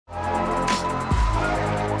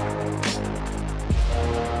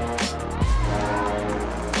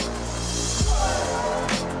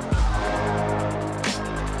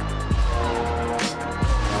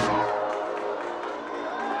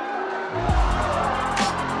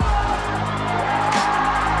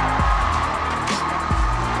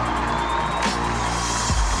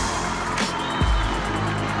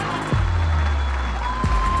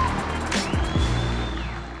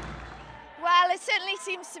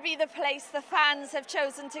be the place the fans have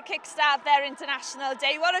chosen to kickstart their international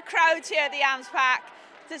day. What a crowd here at the Arms Park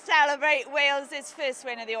to celebrate Wales' first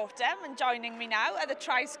win of the autumn. And joining me now are the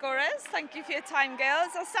try scorers. Thank you for your time,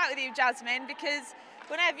 girls. I'll start with you, Jasmine, because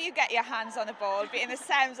whenever you get your hands on the ball, be it in the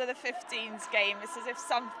 7s or the 15s game, it's as if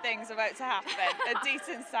something's about to happen. A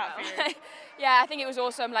decent start for you. Yeah, I think it was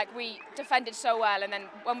awesome. Like, we defended so well, and then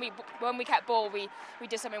when we kept ball, we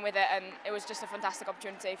did something with it, and it was just a fantastic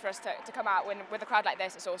opportunity for us to come out with a crowd like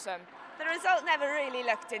this. It's awesome. The result never really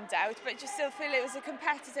looked in doubt, but do you still feel it was a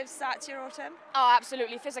competitive start to your autumn? Oh,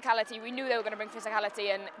 absolutely. Physicality. We knew they were going to bring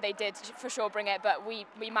physicality, and they did for sure bring it, but we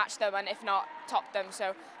matched them, and if not, topped them.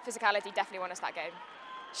 So physicality definitely won us that game.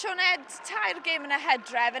 Sioned, tair gêm yn y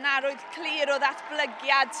Hydref yn arwydd clir o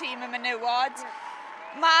ddatblygiad tîm y menywod.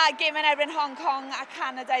 Mae gêm yn erbyn Hong Kong a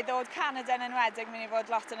Canada i ddod. Canada yn enwedig mynd i fod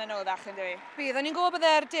lot yn anoddach yn dwi. Bydd, o'n i'n gwybod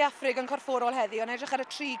bydde'r De Affrica yn corfforol heddi, ond edrych ar y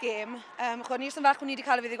 3 gêm. Ni sy'n fach bod ni wedi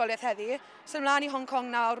cael y fuddugoliaeth heddi. Sy'n ymlaen i Hong Kong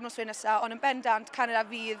nawr nos fe nesaf, ond yn bendant Canada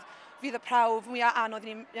fydd y prawf mwyaf anodd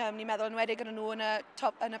ni'n meddwl, yn wedi gyda nhw yn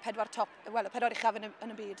y 4 top, wel, y 4 uchaf yn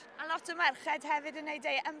y byd. A lot o merched hefyd yn neud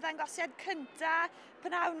ei ymddangosiad cynta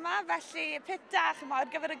pnawn yma, felly pit da ar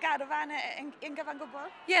gyfer y garfan yn gyfan gwbl?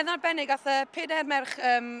 Ie, yn arbennig, gath y 4 merch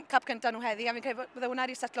cap cynta nhw heddi, a fi'n credu bydde hwnna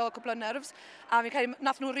wedi setlo cwpl o nerfs, a fi'n credu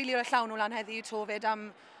nath nhw rili o'r llawn nhw lan heddi to fyd am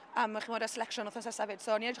y selection o thos fyd,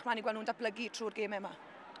 so ni edrych mlaen i gweld nhw'n datblygu trwy'r gêm yma.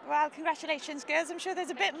 Well, congratulations, girls. I'm sure there's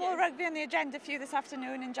a bit more rugby on the agenda for you this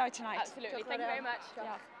afternoon. Enjoy tonight. Absolutely. Thank you very much.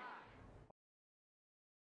 Yeah.